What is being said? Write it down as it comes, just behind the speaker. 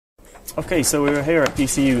Okay, so we're here at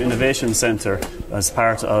PCU Innovation Centre as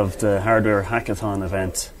part of the Hardware Hackathon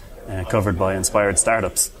event covered by Inspired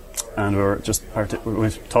Startups. And we're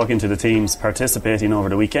talking to the teams participating over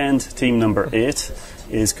the weekend. Team number 8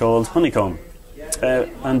 is called HONEYCOMB.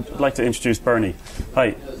 And I'd like to introduce Bernie.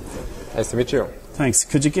 Hi. Nice to meet you. Thanks.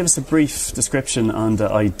 Could you give us a brief description on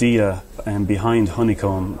the idea behind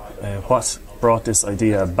HONEYCOMB? What brought this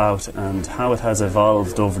idea about and how it has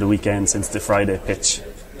evolved over the weekend since the Friday pitch?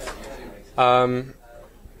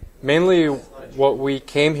 Mainly what we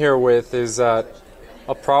came here with is that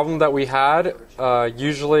a problem that we had,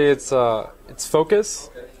 usually it's focus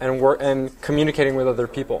and communicating with other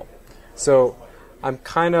people. So I'm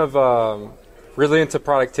kind of really into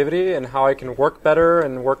productivity and how I can work better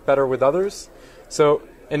with others. So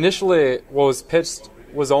initially what was pitched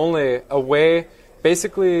was only a way,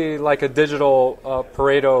 basically like a digital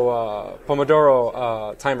Pareto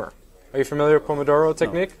Pomodoro timer. Are you familiar with Pomodoro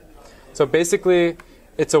technique? No. So basically,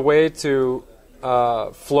 it's a way to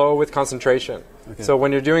flow with concentration. Okay. So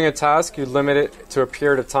when you're doing a task, you limit it to a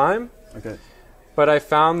period of time. Okay. But I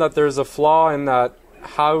found that there's a flaw in that.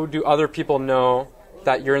 How do other people know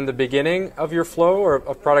that you're in the beginning of your flow or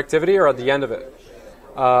of productivity or at the end of it?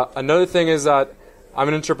 Another thing is that I'm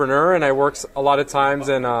an entrepreneur and I work a lot of times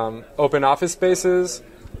in open office spaces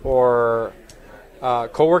or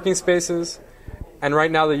co-working spaces. And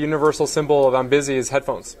right now, the universal symbol of I'm busy is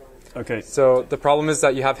headphones. Okay. So the problem is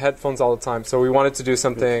that you have headphones all the time. So we wanted to do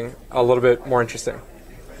something a little bit more interesting.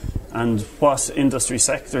 And what industry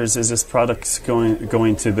sectors is this product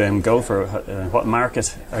going to go for? What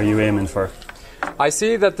market are you aiming for? I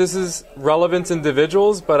see that this is relevant to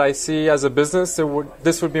individuals, but I see as a business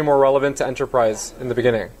this would be more relevant to enterprise in the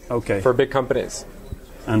beginning. Okay. For big companies.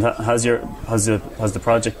 And has the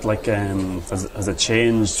project has it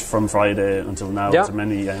changed from Friday until now? Yeah. Is there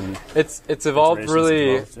many? It's evolved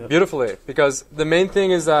really beautifully because the main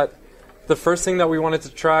thing is that the first thing that we wanted to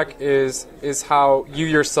track is how you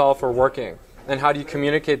yourself are working and how do you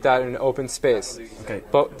communicate that in an open space. Okay.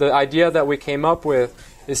 But the idea that we came up with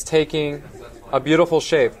is taking a beautiful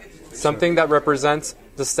shape, something that represents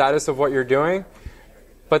the status of what you're doing,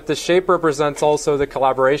 but the shape represents also the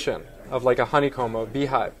collaboration of like a honeycomb, a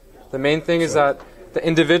beehive. The main thing is that the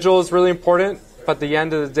individual is really important, but at the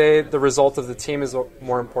end of the day, the result of the team is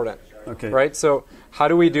more important. Okay. Right? So how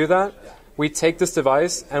do we do that? We take this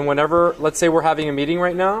device, and whenever, let's say we're having a meeting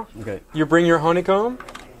right now, you bring your honeycomb,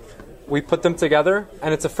 we put them together,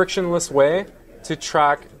 and it's a frictionless way to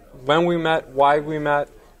track when we met, why we met,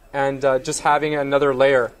 and just having another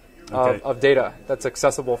layer of data that's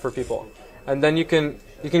accessible for people. And then you can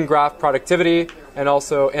graph productivity and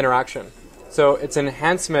also interaction. So it's an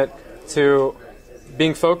enhancement to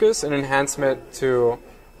being focused and enhancement to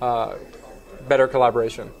better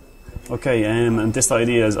collaboration. Okay, and this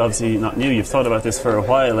idea is obviously not new. You've thought about this for a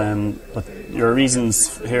while, but your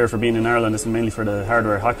reasons here for being in Ireland is mainly for the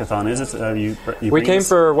Hardware Hackathon, is it? We came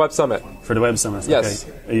for Web Summit. For the Web Summit, yes.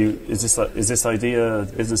 Okay. Is this idea,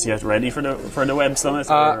 business yet ready for the Web Summit?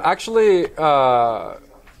 Actually,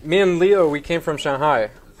 me and Leo, we came from Shanghai.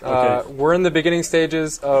 Okay. We're in the beginning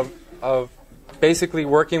stages of basically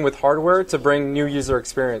working with hardware to bring new user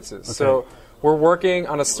experiences. Okay. So we're working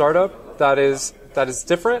on a startup that is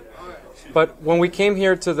different. But when we came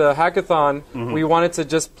here to the hackathon, we wanted to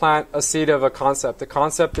just plant a seed of a concept. The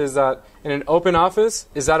concept is that in an open office,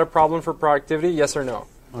 is that a problem for productivity? Yes or no?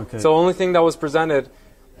 Okay. So the only thing that was presented,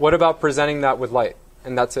 what about presenting that with light?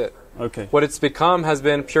 And that's it. Okay. What it's become has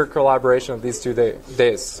been pure collaboration of these 2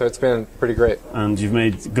 days. So it's been pretty great. And you've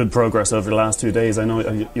made good progress over the last 2 days. I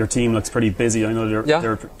know your team looks pretty busy. I know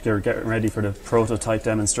they're getting ready for the prototype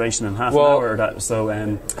demonstration in half an hour. So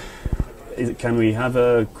can we have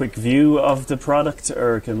a quick view of the product,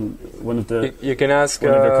 or can one of you can ask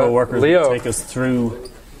one of your co-workers Leo take us through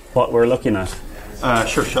what we're looking at?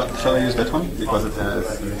 Sure. Shall I use that one because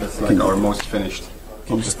it's like our most finished?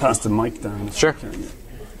 Can you just pass the mic down? Sure.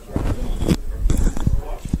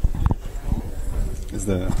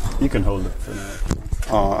 You can hold it for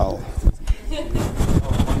now.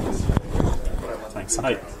 Thanks.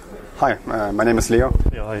 Hi, my name is Leo.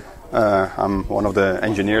 Yeah, hi. I'm one of the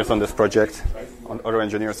engineers on this project, other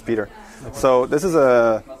engineers, Peter. Okay. So this is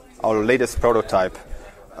our latest prototype,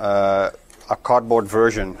 a cardboard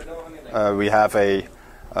version. We have a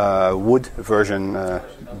wood version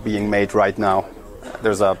being made right now.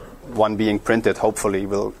 There's one being printed. Hopefully,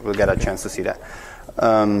 we'll get a chance to see that.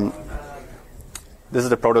 This is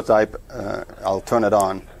the prototype. I'll turn it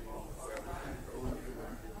on.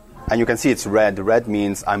 And you can see it's red. Red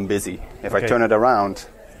means I'm busy. If I turn it around,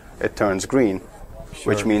 it turns green,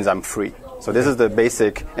 which means I'm free. So this is the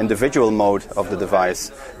basic individual mode of the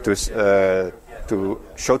device to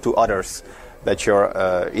show to others that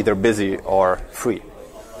you're either busy or free.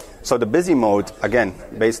 So the busy mode, again,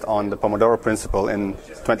 based on the Pomodoro principle, in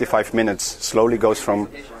 25 minutes slowly goes from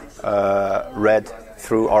red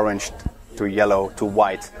through orange to yellow to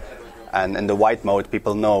white. And in the white mode,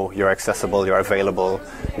 people know you're accessible, you're available,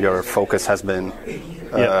 your focus has been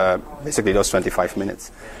basically those 25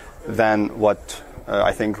 minutes. Then what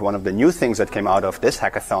I think one of the new things that came out of this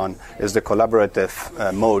hackathon is the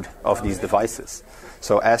collaborative mode of these devices.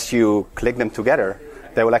 So as you click them together,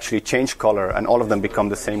 they will actually change color and all of them become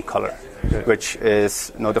the same color, which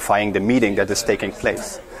is notifying the meeting that is taking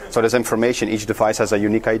place. So there's information, each device has a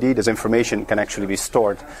unique ID, this information can actually be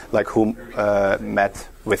stored, like who met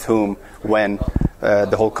with whom, when,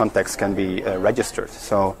 the whole context can be registered.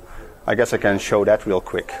 So I guess I can show that real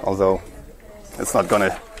quick, although it's not going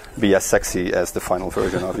to be as sexy as the final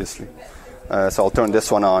version, obviously. So I'll turn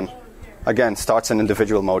this one on. Again, starts in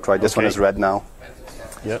individual mode, right? This one is red now.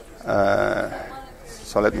 Yep.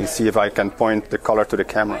 So let me see if I can point the color to the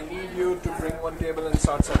camera. I need you to bring one table and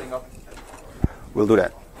start setting up. We'll do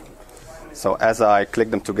that. So as I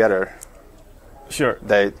click them together,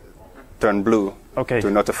 they turn blue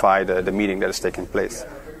to notify the meeting that is taking place.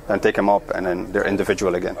 Then take them up and then they're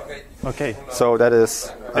individual again. Okay. So that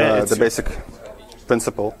is the basic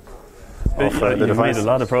principle of the you've device. made a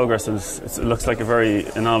lot of progress, and it looks like a very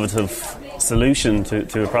innovative solution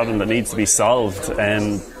to a problem that needs to be solved.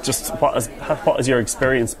 Just what has your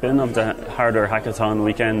experience been of the Hardware Hackathon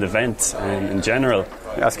Weekend event in general?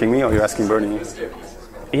 You're asking me or you're asking Bernie?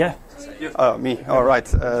 Yeah. Me. All right.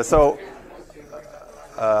 To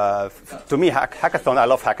me, hackathon. I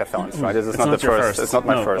love hackathons. Right. This is not the first. It's not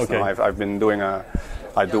my first. Okay. No, I've been doing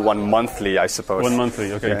I do one monthly, I suppose. One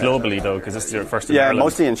monthly. Okay. Yeah. Globally though, because this is your first. In Ireland.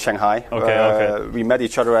 Mostly in Shanghai. Okay. We met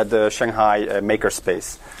each other at the Shanghai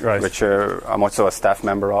Makerspace, which I'm also a staff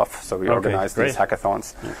member of. So we organize these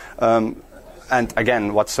hackathons. Yeah. And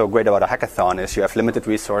again, what's so great about a hackathon is you have limited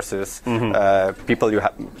resources.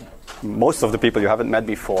 Most of the people you haven't met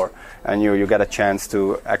before, and you get a chance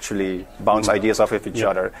to actually bounce ideas off of each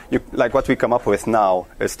other. Like what we come up with now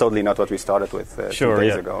is totally not what we started with 2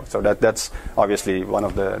 days ago. So that's obviously one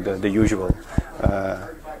of the usual.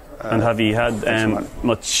 And have you had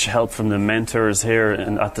much help from the mentors here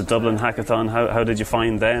at the Dublin Hackathon? How did you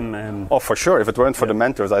find them? Oh, for sure. If it weren't for the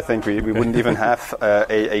mentors, I think we wouldn't even have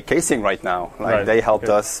a casing right now. They helped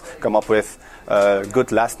us come up with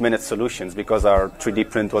good last-minute solutions because our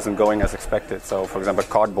 3D print wasn't going as expected. So, for example,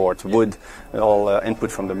 cardboard, wood, all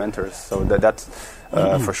input from the mentors. So that's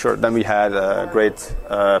for sure. Then we had a great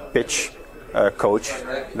pitch coach.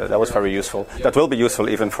 That was very useful. That will be useful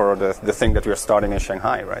even for the thing that we're starting in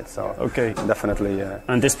Shanghai, right? So definitely.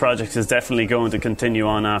 And this project is definitely going to continue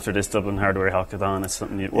on after this Dublin Hardware Hackathon. It's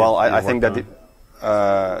something I think that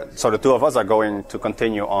so the two of us are going to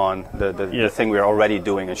continue on the thing we're already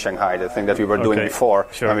doing in Shanghai, the thing that we were doing before.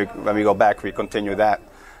 Sure. When we go back, we continue that.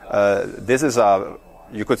 This is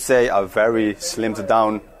you could say a very slimmed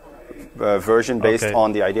down version based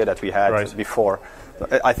on the idea that we had before.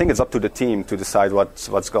 I think it's up to the team to decide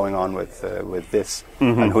what's going on with this,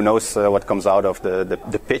 and who knows what comes out of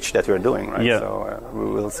the pitch that we're doing, right? Yeah. So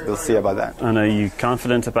we'll see about that. And are you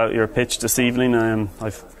confident about your pitch this evening? I'm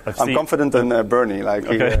confident in Bernie. I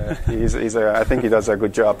think he does a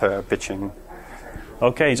good job pitching.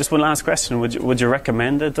 Okay, just one last question. Would you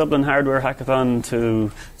recommend a Dublin Hardware Hackathon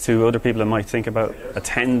to other people that might think about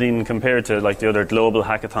attending compared to like the other global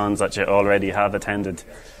hackathons that you already have attended?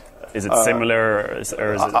 Is it similar, or is it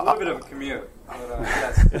a little bit of a commute?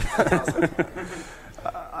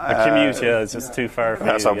 A commute, it's just too far for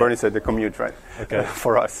you. So Bernie said the commute, right? Okay.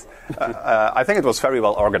 For us, I think it was very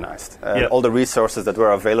well organized. All the resources that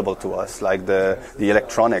were available to us, like the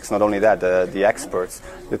electronics, not only that, the experts,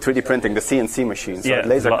 the 3D printing, the CNC machines,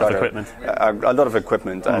 laser cutter, a lot of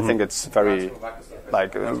equipment. I think it's very,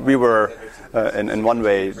 we were in one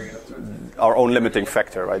way our own limiting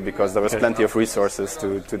factor, right? Because there was plenty of resources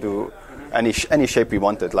to do any shape we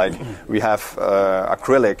wanted. Like we have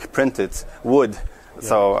acrylic, printed, wood.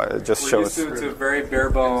 So it just shows. We're used to very bare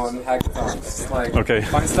bone hackathons.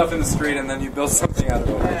 Find stuff in the street and then you build something out of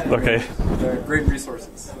it. Okay. Great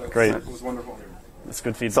resources. Great. It was wonderful. That's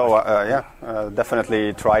good feedback. So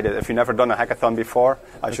definitely tried it. If you've never done a hackathon before,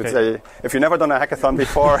 I should say, if you've never done a hackathon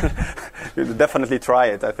before, you definitely try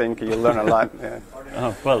it. I think you'll learn a lot. Yeah.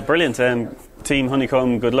 Oh, well, brilliant. Team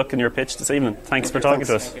Honeycomb, good luck in your pitch this evening. Thanks for talking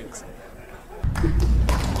to us.